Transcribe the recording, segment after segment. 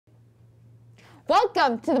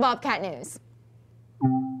Welcome to the Bobcat News.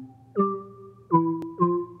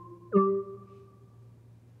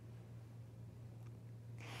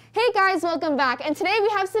 Hey guys, welcome back. And today we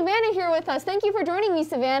have Savannah here with us. Thank you for joining me,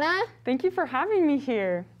 Savannah. Thank you for having me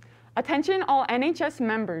here. Attention all NHS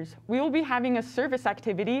members, we will be having a service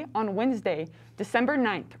activity on Wednesday, December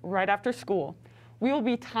 9th, right after school. We will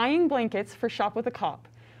be tying blankets for Shop with a Cop.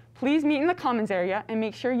 Please meet in the Commons area and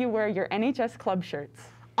make sure you wear your NHS club shirts.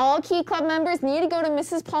 All key club members need to go to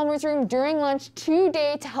Mrs. Palmer's room during lunch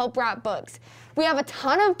today to help wrap books. We have a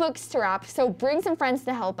ton of books to wrap, so bring some friends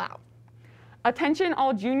to help out. Attention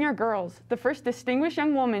all junior girls, the first Distinguished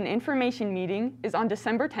Young Woman information meeting is on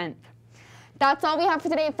December 10th. That's all we have for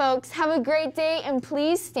today, folks. Have a great day, and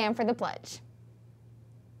please stand for the pledge.